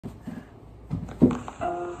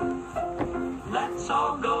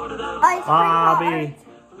all go to the lobby.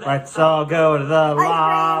 Let's all go to the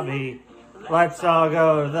lobby. Let's all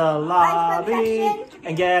go to the lobby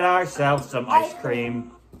and get ourselves some ice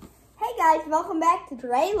cream. Hey guys, welcome back to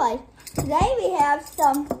Dre Life. Today we have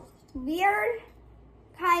some weird,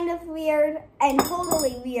 kind of weird, and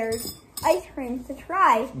totally weird ice creams to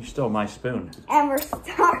try. You stole my spoon. And we're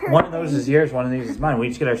starting. One of those is yours, one of these is mine. We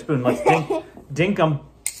each get our spoon. Let's dink them.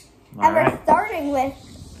 And we're starting with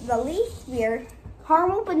the least weird,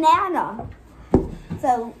 caramel banana.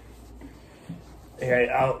 So, here,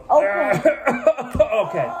 I'll open.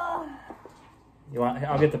 okay. You want?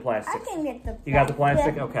 I'll get the plastic. I can get the. You got the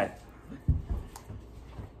plastic? Okay.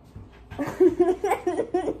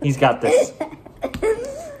 He's got this.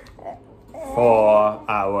 4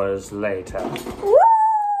 hours later. Woo!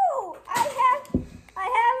 I have a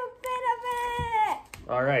bit of it.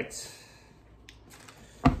 All right.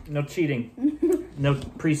 No cheating. No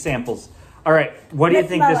pre-samples. All right. What do you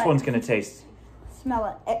think this one's going to taste? Smell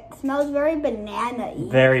it. It smells very banana-y.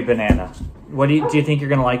 Very banana. What do you think you're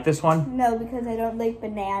going to like this one? No, because I don't like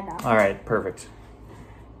banana. All right. Perfect.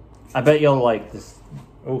 I bet you'll like this.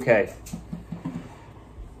 Okay.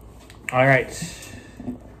 All right.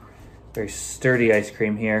 Very sturdy ice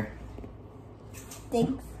cream here.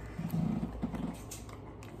 Thanks.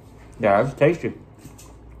 Yeah, it's tasty.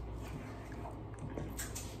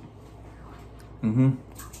 Mm-hmm.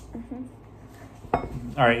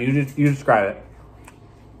 All right, you describe it.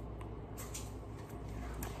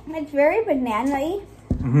 It's very banana-y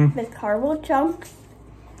with caramel chunks.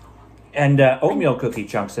 And oatmeal cookie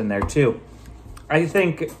chunks in there, too. I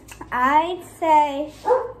think... I'd say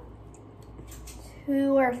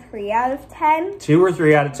 2 or 3 out of 10. 2 or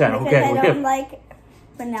 3 out of 10. Because Okay. I don't like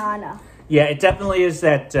banana. Yeah, it definitely is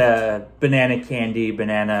that banana candy,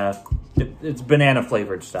 banana... It's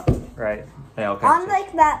banana-flavored stuff, right? Yeah, okay.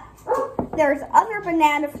 Unlike that, there's other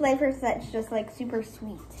banana flavors that's just like super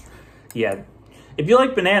sweet. Yeah. If you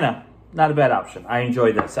like banana, not a bad option. I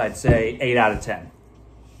enjoy this. I'd say 8 out of 10.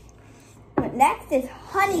 But next is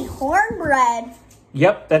honey cornbread.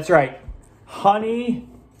 Yep, that's right. Honey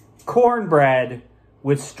cornbread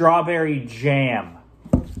with strawberry jam.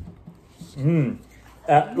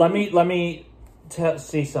 Let me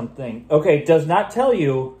see something. Okay, it does not tell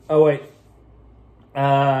you. Oh wait.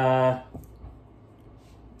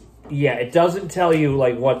 Yeah, it doesn't tell you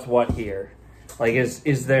like what's what here. Like is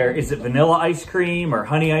it vanilla ice cream or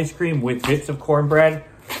honey ice cream with bits of cornbread?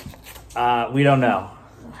 We don't know.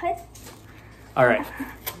 What? All right,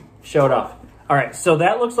 show it off. All right, so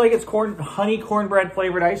that looks like it's honey cornbread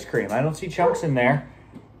flavored ice cream. I don't see chunks in there.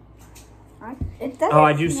 It doesn't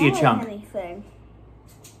I do see a smell chunk. like anything.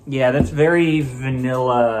 Yeah, that's very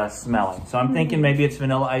vanilla smelling. So I'm thinking maybe it's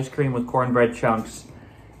vanilla ice cream with cornbread chunks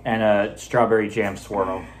and a strawberry jam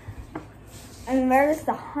swirl. And where does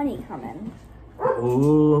the honey come in?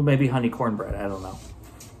 Ooh, maybe honey cornbread. I don't know.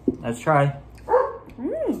 Let's try.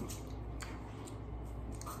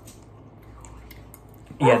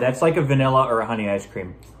 Yeah, that's like a vanilla or a honey ice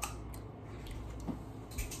cream.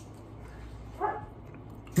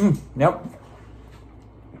 Yep.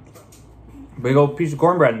 Big old piece of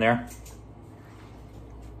cornbread in there.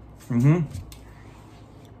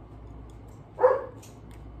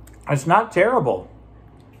 It's not terrible.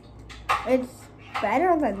 It's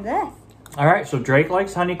better than this. All right, so Drake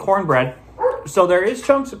likes honey cornbread. So there is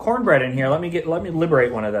chunks of cornbread in here. Let me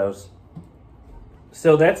liberate one of those.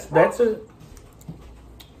 So that's a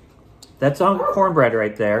hunk of cornbread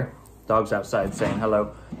right there. Dog's outside saying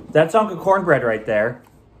hello. That's a hunk of cornbread right there.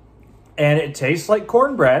 And it tastes like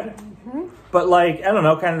cornbread. But like, I don't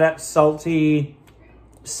know, kind of that salty,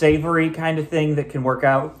 savory kind of thing that can work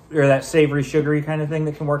out, or that savory, sugary kind of thing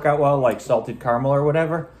that can work out well, like salted caramel or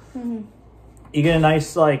whatever. You get a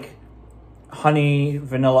nice, like, honey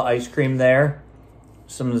vanilla ice cream there.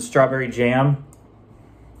 Some of the strawberry jam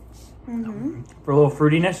for a little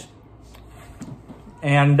fruitiness.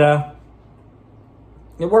 And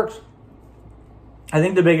it works. I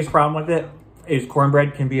think the biggest problem with it is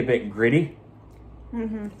cornbread can be a bit gritty.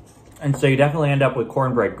 And so you definitely end up with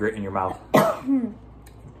cornbread grit in your mouth. I'd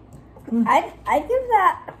give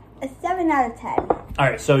that a 7 out of 10. All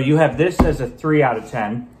right, so you have this as a 3 out of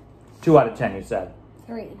 10. 2 out of 10, you said.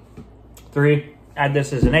 3. 3. Add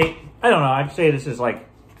this as an 8. I don't know. I'd say this is like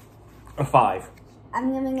a 5.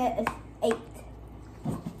 I'm giving it an 8.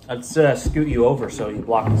 Let's scoot you over so you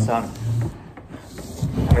block the sun.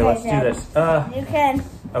 Here, let's do this. You can.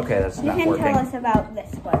 Okay, that's not You can working. tell us about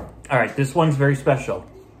this one. All right, this one's very special.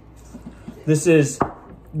 This is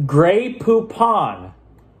Grey Poupon.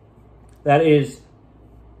 That is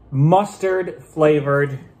mustard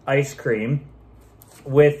flavored ice cream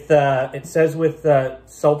with, it says with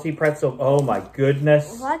salty pretzel. Oh my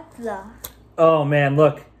goodness. What the? Oh man,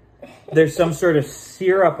 look. There's some sort of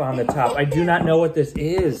syrup on the top. I do not know what this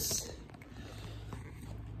is.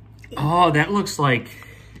 Oh, that looks like...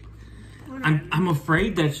 I'm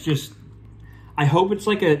afraid that's just... I hope it's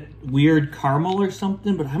like a weird caramel or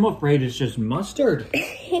something, but I'm afraid it's just mustard.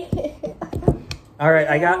 All right,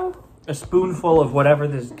 I got a spoonful of whatever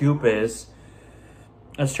this goop is.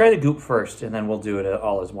 Let's try the goop first, and then we'll do it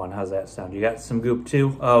all as one. How's that sound? You got some goop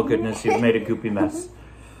too? Oh, goodness, you've made a goopy mess.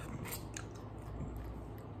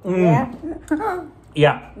 Yeah.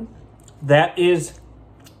 Yeah, that is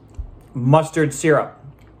mustard syrup.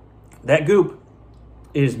 That goop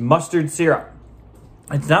is mustard syrup.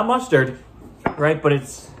 It's not mustard, right? But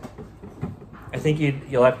it's... I think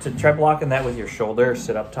you'll have to try blocking that with your shoulder,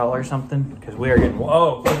 sit up tall or something, because we are getting...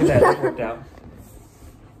 Oh, look at that. That worked out.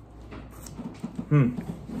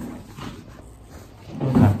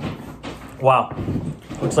 Okay. Wow.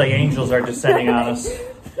 Looks like angels are descending on us.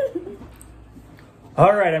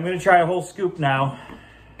 All right, I'm going to try a whole scoop now.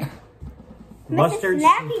 Mustard. Mrs.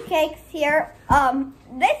 Snappy Cakes here.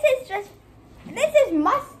 This is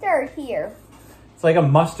mustard here. It's like a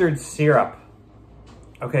mustard syrup.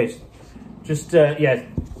 Okay, just, yeah,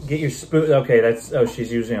 get your spoon. Okay, that's... Oh, she's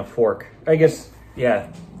using a fork. I guess, yeah.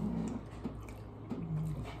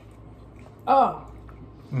 Oh.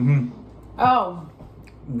 Mm-hmm. Oh.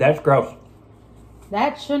 That's gross.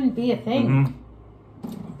 That shouldn't be a thing. Mm-hmm.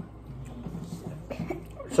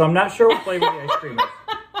 So I'm not sure what flavor the ice cream is.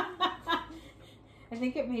 I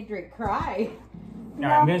think it made Drake cry. All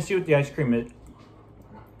right, I'm going to see what the ice cream is.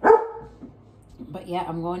 But yeah,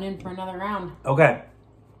 I'm going in for another round. Okay.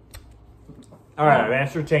 All right, I've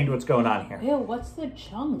ascertained what's going on here. Ew, what's the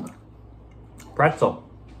chunk? Pretzel.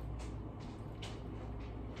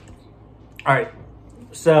 All right,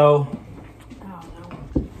 so Oh,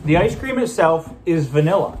 no. the ice cream itself is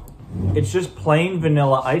vanilla. It's just plain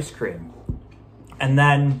vanilla ice cream. And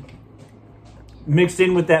then mixed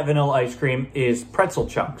in with that vanilla ice cream is pretzel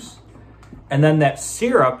chunks. And then that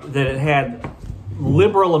syrup that it had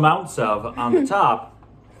liberal amounts of on the top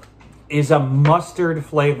is a mustard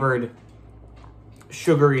flavored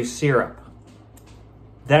sugary syrup.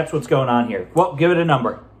 That's what's going on here. Well, give it a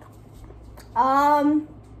number.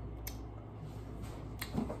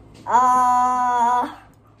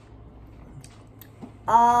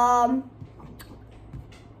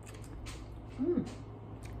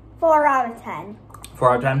 4 out of 10.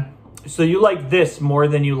 4 out of 10. So you like this more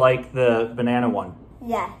than you like the banana one?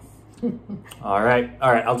 Yes. All right.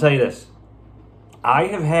 I'll tell you this. I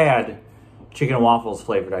have had chicken and waffles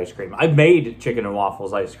flavored ice cream. I've made chicken and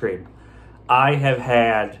waffles ice cream. I have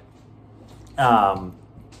had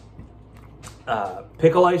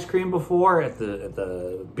pickle ice cream before at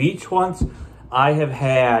the beach once. I have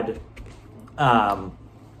had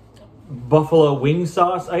buffalo wing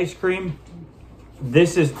sauce ice cream.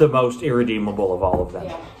 This is the most irredeemable of all of them.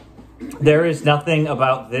 Yeah. There is nothing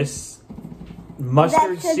about this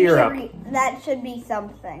mustard syrup. That should be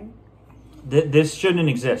something. This shouldn't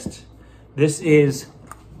exist. This is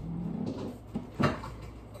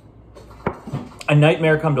a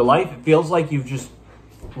nightmare come to life. It feels like you've just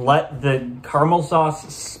let the caramel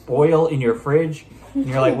sauce spoil in your fridge. And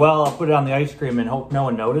you're like, well, I'll put it on the ice cream and hope no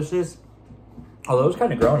one notices. Although it's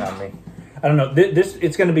kind of grown on me. I don't know.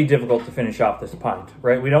 It's going to be difficult to finish off this pint,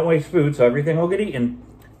 right? We don't waste food, so everything will get eaten.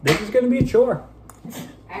 This is going to be a chore.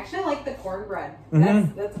 I actually like the cornbread.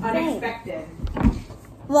 Mhm. That's unexpected.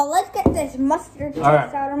 Well, let's get this mustard taste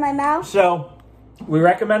right. out of my mouth. So, we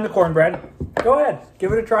recommend the cornbread. Go ahead.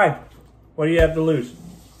 Give it a try. What do you have to lose?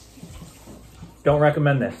 Don't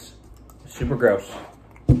recommend this. Super gross.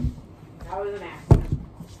 That was an accident.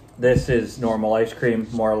 This is normal ice cream,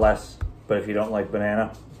 more or less. But if you don't like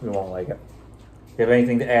banana, you won't like it. You have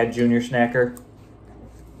anything to add, Junior Snacker?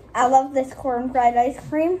 I love this cornbread ice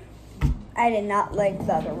cream. I did not like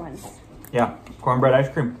the other ones. Yeah, cornbread ice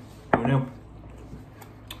cream. Who knew?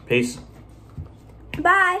 Peace.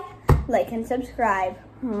 Bye. Like and subscribe.